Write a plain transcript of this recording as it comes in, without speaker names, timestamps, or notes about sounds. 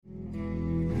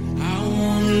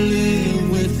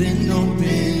with an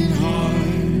open heart.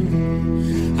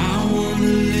 I wanna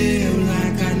live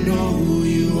like I know who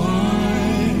you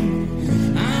are.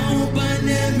 I hope I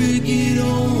never get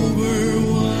over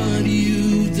what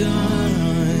you've done.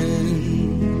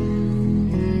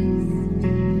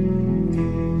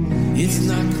 It's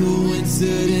not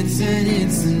coincidence and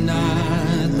it's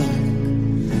not luck.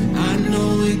 I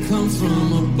know it comes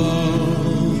from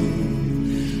above.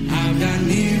 I've got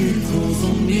miracles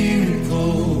on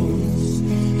miracles,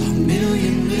 a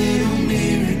million little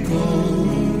miracles.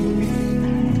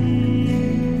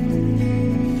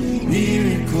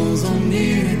 Miracles on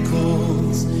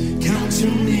miracles, count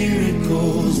your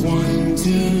miracles. 1,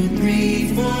 2,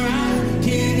 3, 4, I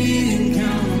can't even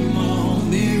count them all.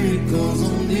 Miracles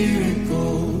on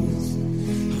miracles,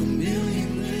 a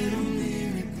million little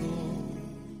miracles.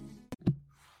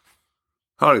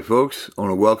 Howdy, folks. I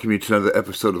want to welcome you to another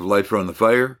episode of Light Around the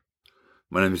Fire.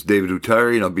 My name is David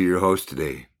Utari, and I'll be your host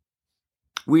today.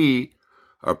 We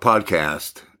are a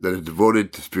podcast that is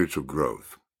devoted to spiritual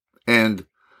growth. And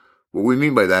what we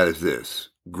mean by that is this: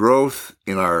 growth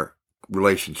in our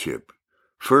relationship,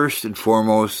 first and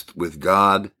foremost with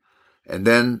God, and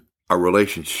then our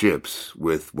relationships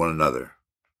with one another.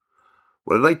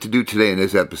 What I'd like to do today in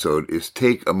this episode is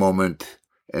take a moment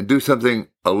and do something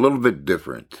a little bit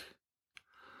different.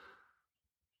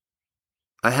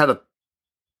 I had a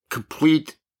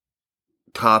complete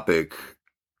topic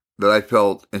that I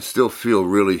felt and still feel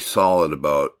really solid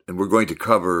about, and we're going to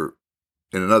cover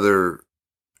in another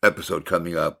episode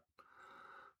coming up.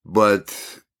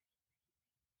 But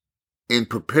in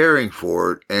preparing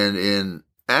for it and in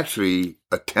actually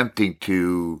attempting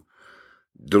to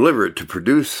deliver it, to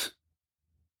produce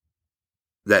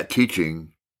that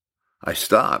teaching, I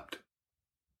stopped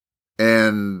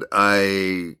and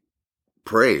I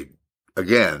prayed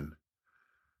again,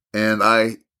 and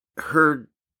I heard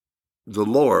the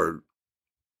Lord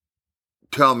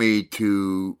tell me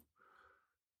to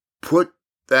put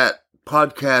that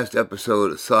podcast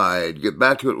episode aside, get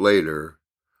back to it later,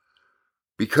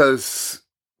 because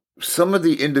some of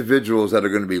the individuals that are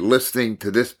going to be listening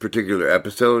to this particular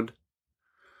episode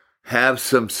have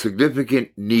some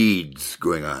significant needs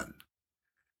going on.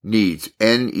 Needs,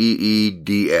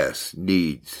 Needs,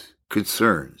 needs,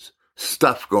 concerns,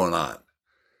 stuff going on.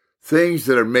 Things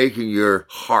that are making your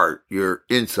heart, your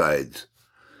insides,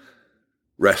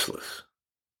 restless,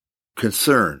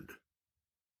 concerned,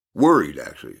 worried,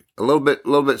 actually, a little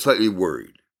bit slightly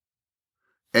worried.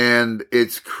 And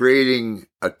it's creating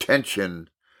a tension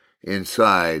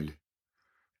inside.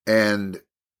 And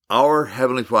our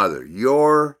Heavenly Father,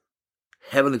 your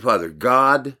Heavenly Father,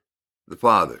 God the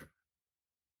Father,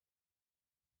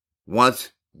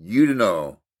 wants you to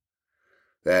know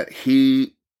that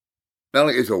He not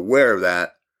only is aware of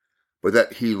that, but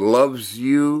that He loves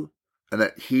you and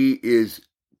that He is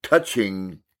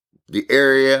touching the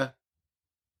area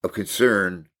of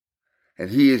concern and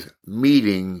He is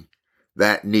meeting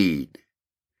that need.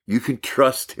 You can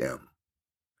trust Him.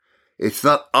 It's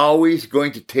not always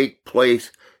going to take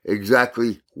place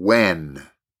exactly when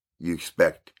you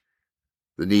expect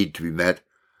the need to be met,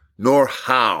 nor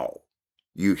how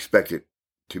you expect it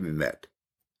to be met.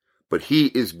 But He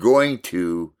is going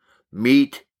to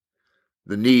meet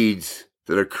the needs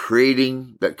that are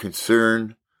creating that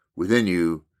concern within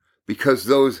you, because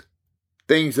those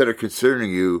things that are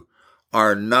concerning you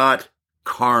are not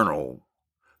carnal.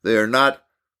 They are not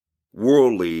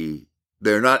worldly.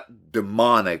 They're not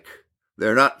demonic.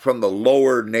 They're not from the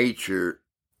lower nature.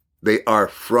 They are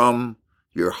from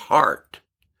your heart.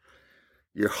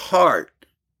 Your heart.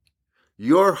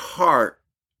 Your heart.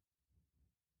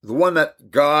 The one that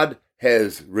God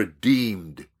has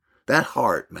redeemed. That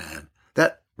heart, man,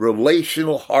 that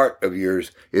relational heart of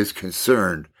yours is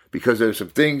concerned because there's some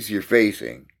things you're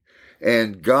facing.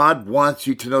 And God wants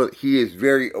you to know that He is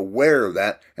very aware of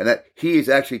that and that He is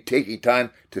actually taking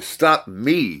time to stop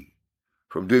me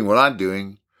from doing what I'm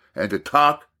doing and to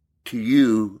talk to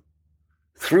you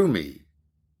through me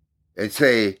and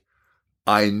say,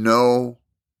 I know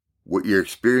what you're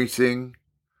experiencing.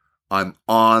 I'm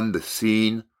on the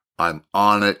scene. I'm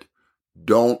on it.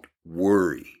 Don't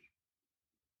worry.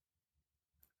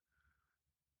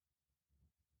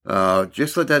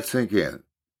 Just let that sink in.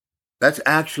 That's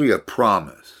actually a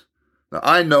promise. Now,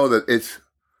 I know that it's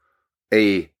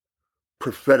a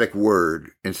prophetic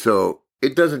word, and so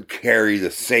it doesn't carry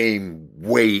the same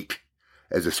weight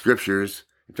as the scriptures.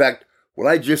 In fact, what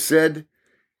I just said,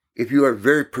 if you are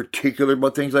very particular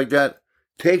about things like that,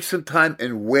 take some time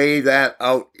and weigh that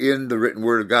out in the written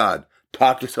word of God.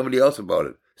 Talk to somebody else about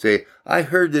it. Say, I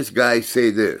heard this guy say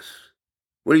this.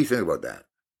 What do you think about that?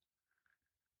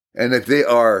 And if they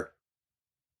are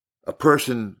a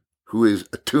person who is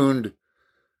attuned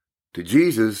to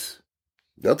Jesus,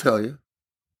 they'll tell you.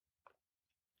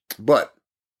 But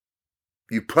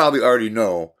you probably already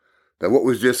know that what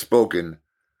was just spoken,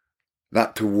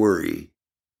 not to worry,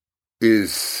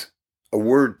 is a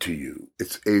word to you.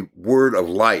 It's a word of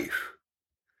life.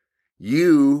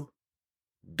 You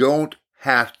don't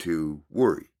have to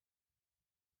worry.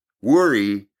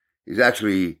 Worry is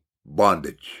actually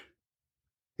bondage.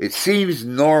 It seems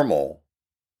normal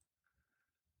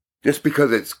just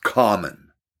because it's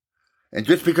common. And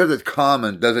just because it's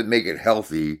common doesn't make it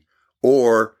healthy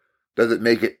or doesn't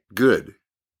make it good.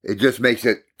 It just makes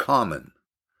it common.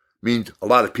 Means a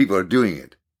lot of people are doing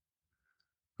it.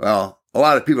 Well, a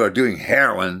lot of people are doing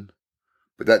heroin,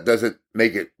 but that doesn't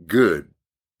make it good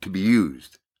to be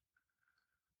used.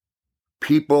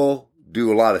 People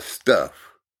do a lot of stuff,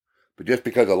 but just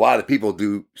because a lot of people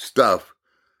do stuff,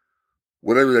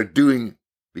 whatever they're doing,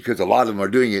 because a lot of them are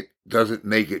doing it, doesn't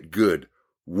make it good.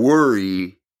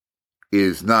 Worry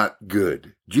is not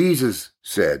good. Jesus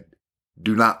said,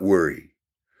 do not worry.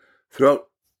 Throughout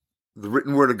the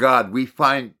written word of God, we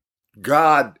find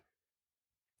God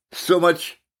so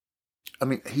much,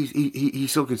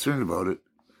 he's so concerned about it.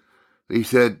 He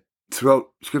said,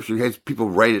 throughout Scripture, he has people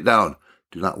write it down.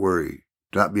 Do not worry.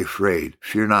 Do not be afraid.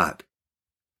 Fear not.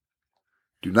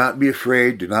 Do not be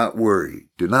afraid. Do not worry.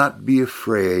 Do not be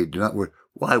afraid. Do not worry.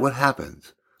 Why? What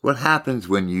happens? What happens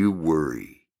when you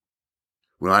worry?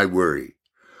 When I worry?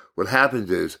 What happens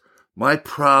is my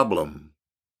problem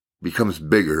becomes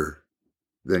bigger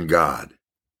than God.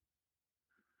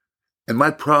 And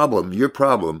my problem, your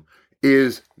problem,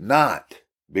 is not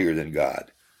bigger than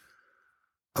God.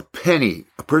 A penny,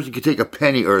 a person can take a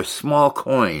penny or a small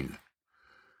coin,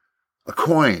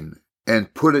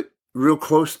 and put it real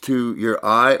close to your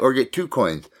eye, or get two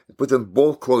coins and put them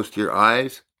both close to your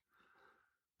eyes.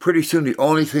 Pretty soon the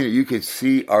only thing that you can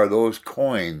see are those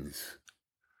coins.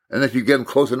 And if you get them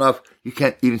close enough, you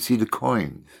can't even see the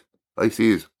coins. All you see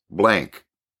is blank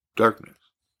darkness.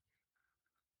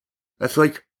 That's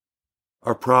like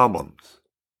our problems.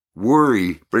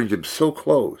 Worry brings them so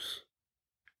close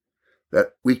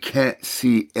that we can't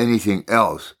see anything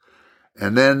else.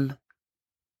 And then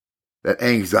that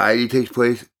anxiety takes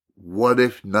place. What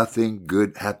if nothing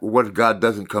good happens? What if God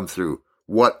doesn't come through?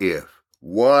 What if?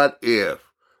 What if?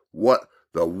 What?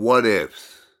 The what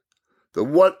ifs. The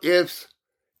what ifs.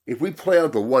 If we play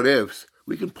out the what ifs,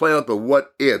 we can play out the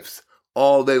what ifs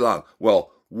all day long.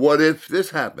 Well, what if this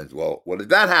happens? Well, what if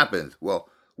that happens? Well,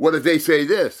 what if they say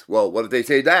this? Well, what if they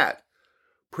say that?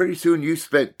 Pretty soon you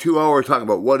spent 2 hours talking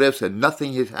about what ifs and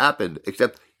nothing has happened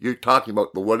except you're talking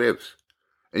about the what ifs.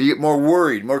 And you get more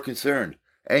worried, more concerned.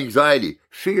 Anxiety,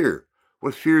 fear.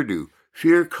 What does fear do?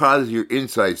 Fear causes your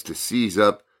insides to seize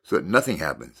up so that nothing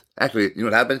happens. Actually, you know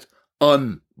what happens?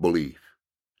 Unbelief.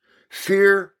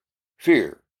 Fear.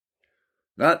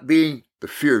 Not being the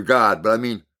fear of God, but I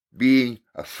mean being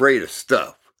afraid of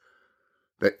stuff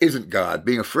that isn't God.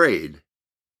 Being afraid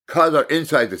causes our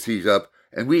insides to seize up,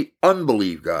 and we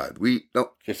unbelieve God. We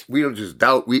don't just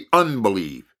doubt, we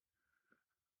unbelieve.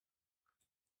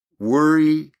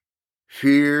 Worry,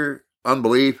 fear,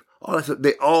 unbelief, all that stuff,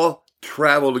 they all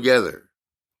travel together.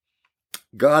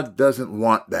 God doesn't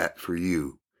want that for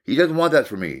you. He doesn't want that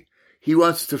for me. He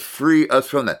wants to free us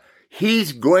from that.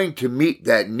 He's going to meet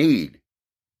that need.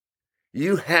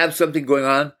 You have something going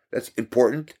on that's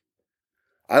important.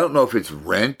 I don't know if it's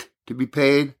rent to be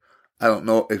paid. I don't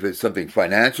know if it's something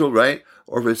financial, right?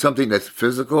 Or if it's something that's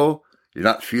physical. You're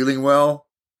not feeling well.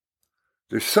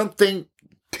 There's something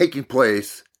taking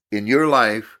place in your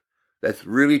life that's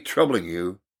really troubling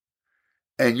you.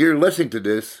 And you're listening to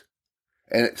this,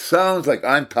 and it sounds like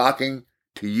I'm talking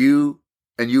to you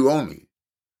and you only.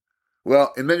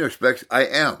 Well, in many respects, I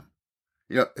am.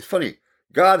 You know, it's funny.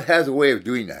 God has a way of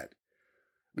doing that.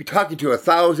 Be talking to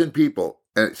 1,000 people,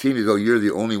 and it seems as though you're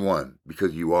the only one,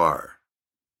 because you are.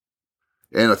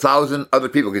 And 1,000 other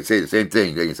people can say the same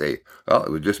thing. They can say, oh,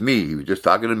 it was just me. He was just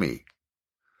talking to me.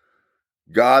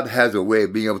 God has a way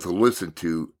of being able to listen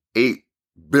to 8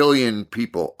 billion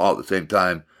people all at the same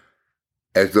time,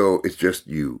 as though it's just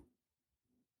you.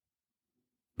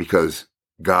 Because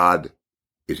God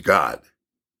is God.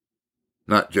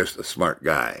 Not just a smart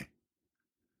guy.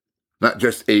 Not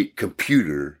just a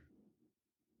computer.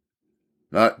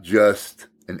 Not just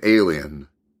an alien.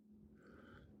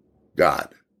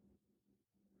 God.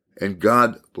 And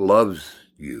God loves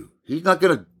you. He is not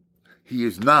going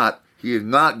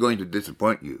to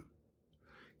disappoint you.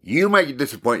 You might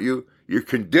disappoint you. Your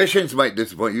conditions might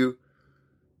disappoint you.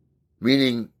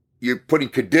 Meaning you're putting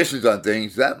conditions on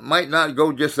things that might not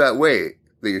go just that way.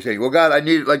 That you're saying, well, God, I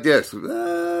need it like this.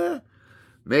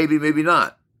 Maybe, maybe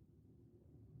not.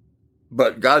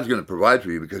 But God's going to provide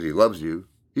for you because he loves you.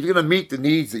 He's going to meet the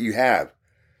needs that you have.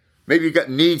 Maybe you've got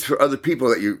needs for other people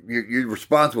that you're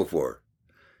responsible for.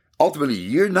 Ultimately,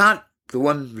 you're not the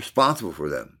one responsible for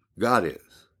them. God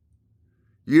is.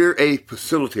 You're a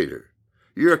facilitator.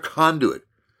 You're a conduit.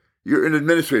 You're an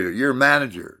administrator. You're a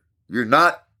manager. You're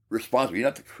not responsible. You're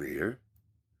not the creator.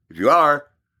 If you are,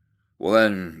 well,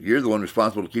 then you're the one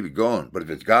responsible to keep it going. But if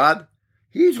it's God,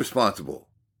 he's responsible.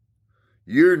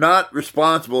 You're not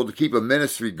responsible to keep a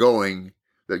ministry going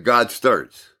that God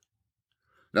starts.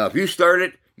 Now, if you start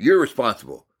it, you're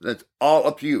responsible. That's all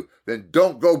up to you. Then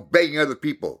don't go begging other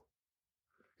people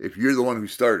if you're the one who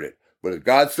started it. But if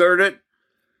God started it,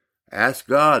 ask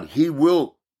God. He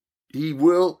will. He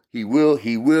will. He will.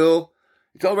 He will.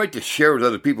 It's all right to share with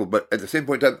other people, but at the same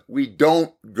point in time, we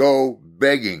don't go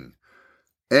begging.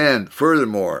 And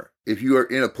furthermore, if you are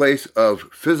in a place of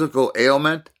physical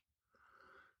ailment,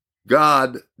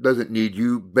 God doesn't need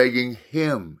you begging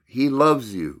him. He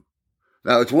loves you.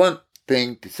 Now, it's one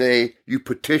thing to say you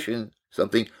petition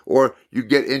something or you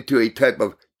get into a type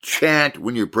of chant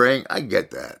when you're praying. I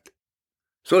get that.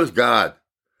 So does God.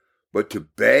 But to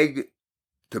beg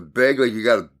like you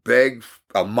got to beg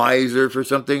a miser for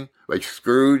something, like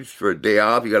Scrooge for a day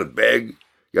off, you got to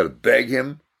beg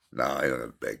him. No, I don't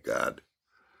have to beg God.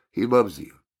 He loves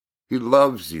you. He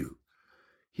loves you.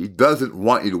 He doesn't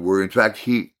want you to worry. In fact,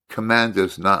 he commands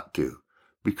us not to,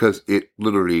 because it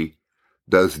literally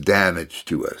does damage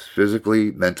to us,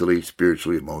 physically, mentally,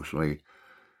 spiritually, emotionally.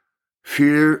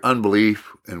 Fear,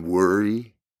 unbelief, and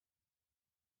worry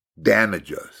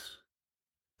damage us.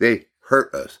 They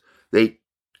hurt us. They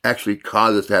actually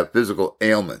cause us to have physical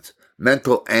ailments,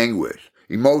 mental anguish,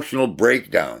 emotional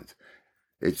breakdowns.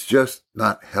 It's just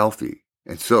not healthy.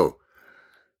 And so,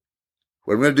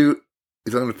 what I'm going to do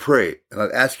is I'm going to pray, and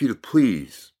I'd ask you to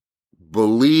please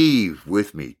believe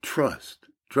with me. Trust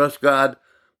God,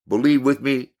 believe with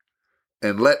me,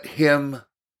 and let him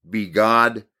be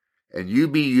God, and you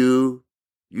be you.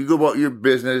 You go about your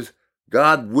business.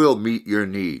 God will meet your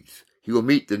needs. He will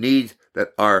meet the needs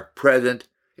that are present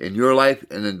in your life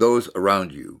and in those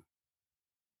around you.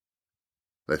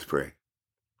 Let's pray.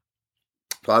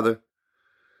 Father,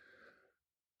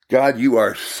 God,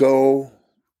 you're so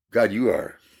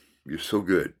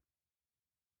good.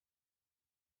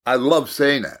 I love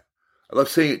saying that. I love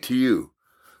saying it to you.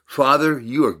 Father,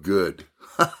 you are good.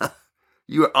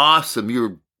 You are awesome.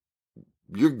 Your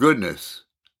goodness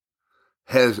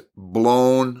has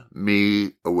blown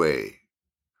me away.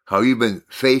 How you've been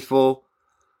faithful,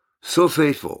 so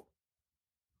faithful.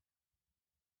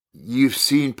 You've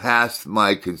seen past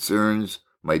my concerns,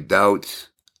 my doubts,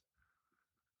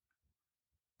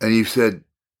 and you've said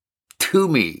to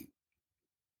me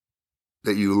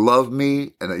that you love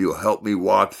me and that you'll help me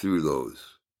walk through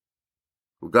those.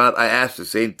 Well, God, I ask the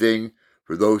same thing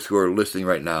for those who are listening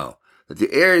right now. That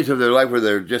the areas of their life where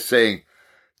they're just saying,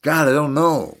 God, I don't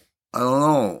know. I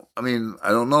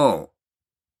don't know.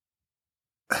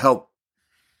 Help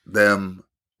them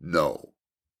know.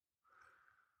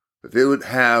 That they would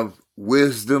have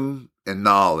wisdom and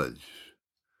knowledge.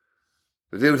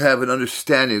 That they would have an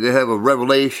understanding. They have a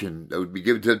revelation that would be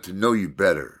given to them to know you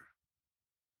better.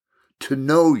 To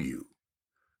know you.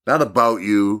 Not about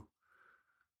you,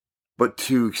 but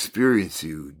to experience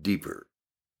you deeper.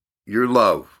 Your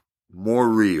love, more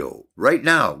real. Right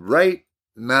now,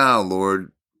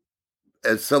 Lord,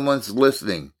 as someone's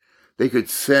listening, they could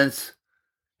sense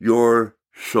your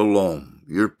shalom,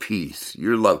 your peace,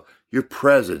 your love, your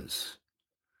presence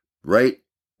right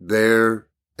there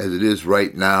as it is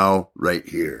right now, right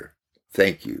here.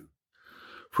 Thank you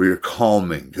for your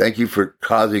calming. Thank you for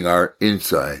causing our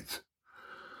insides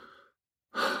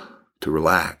to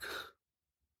relax.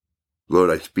 Lord,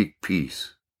 I speak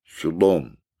peace.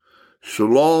 Shalom.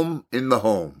 Shalom in the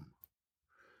home.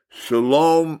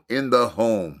 Shalom in the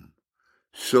home.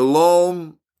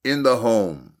 Shalom in the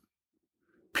home.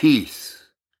 Peace.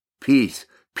 Peace.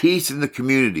 Peace in the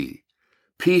community.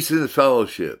 Peace in the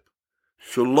fellowship.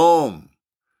 Shalom.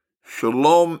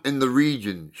 Shalom in the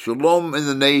region. Shalom in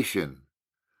the nation.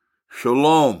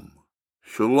 Shalom.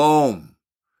 Shalom.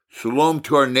 Shalom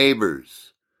to our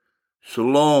neighbors.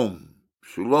 Shalom.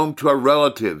 Shalom to our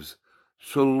relatives.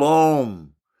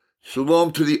 Shalom.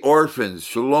 Shalom to the orphans.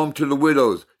 Shalom to the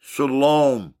widows.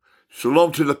 Shalom.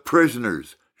 Shalom to the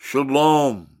prisoners.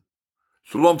 Shalom.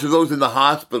 Shalom to those in the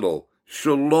hospital.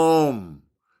 Shalom.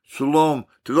 Shalom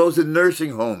to those in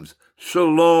nursing homes.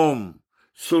 Shalom.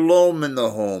 Shalom in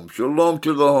the home. Shalom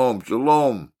to the home.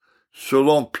 Shalom.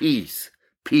 Shalom. Peace.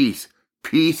 Peace.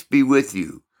 Peace be with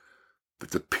you.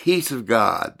 But the peace of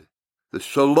God, the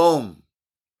shalom,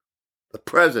 the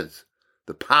presence,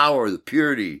 the power, the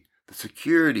purity, the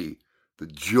security, the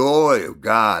joy of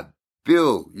God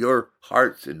fill your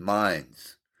hearts and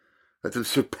minds. Let them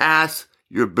surpass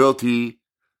your ability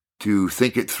to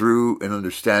think it through and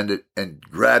understand it and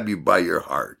grab you by your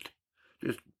heart.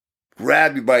 Just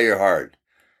grab you by your heart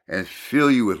and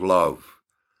fill you with love,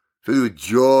 fill you with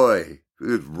joy, fill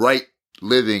you with right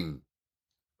living.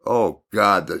 Oh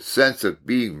God, the sense of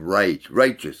being right,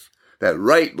 righteous, that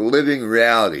right living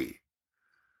reality.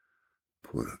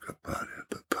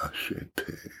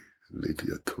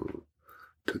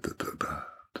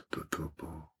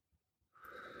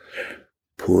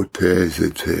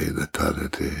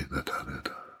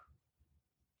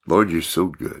 Lord, you're so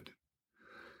good.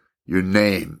 Your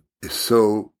name is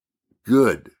so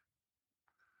good.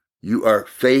 You are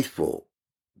faithful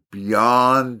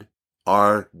beyond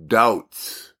our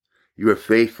doubts. You are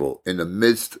faithful in the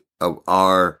midst of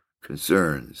our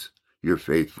concerns. You're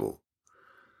faithful.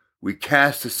 We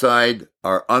cast aside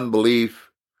our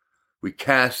unbelief. We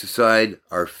cast aside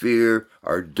our fear,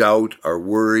 our doubt, our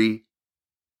worry,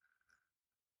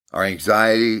 our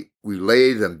anxiety. We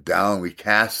lay them down. We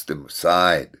cast them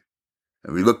aside.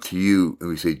 And we look to you and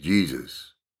we say,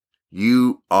 Jesus,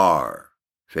 you are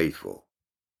faithful.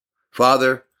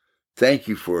 Father, thank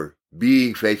you for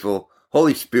being faithful.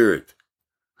 Holy Spirit,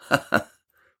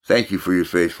 thank you for your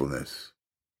faithfulness.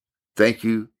 Thank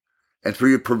you and for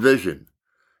your provision.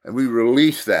 And we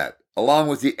release that along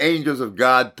with the angels of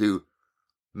God to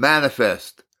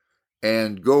manifest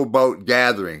and go about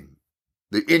gathering,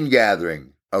 the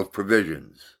ingathering of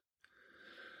provisions.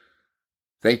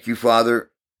 Thank you,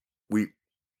 Father. We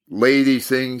lay these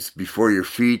things before your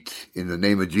feet in the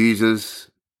name of Jesus.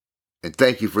 And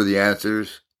thank you for the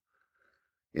answers.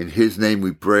 In his name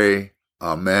we pray.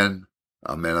 Amen.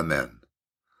 Amen. Amen.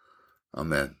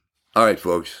 Amen. All right,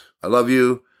 folks. I love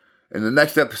you. In the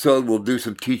next episode, we'll do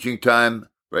some teaching time.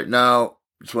 Right now,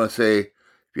 I just want to say,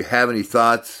 if you have any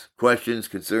thoughts, questions,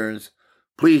 concerns,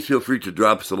 please feel free to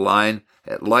drop us a line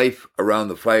at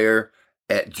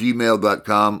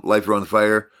lifearoundthefire@gmail.com,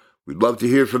 lifearoundthefire. We'd love to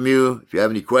hear from you. If you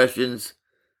have any questions,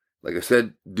 like I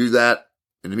said, do that.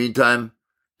 In the meantime,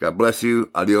 God bless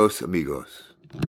you. Adios, amigos.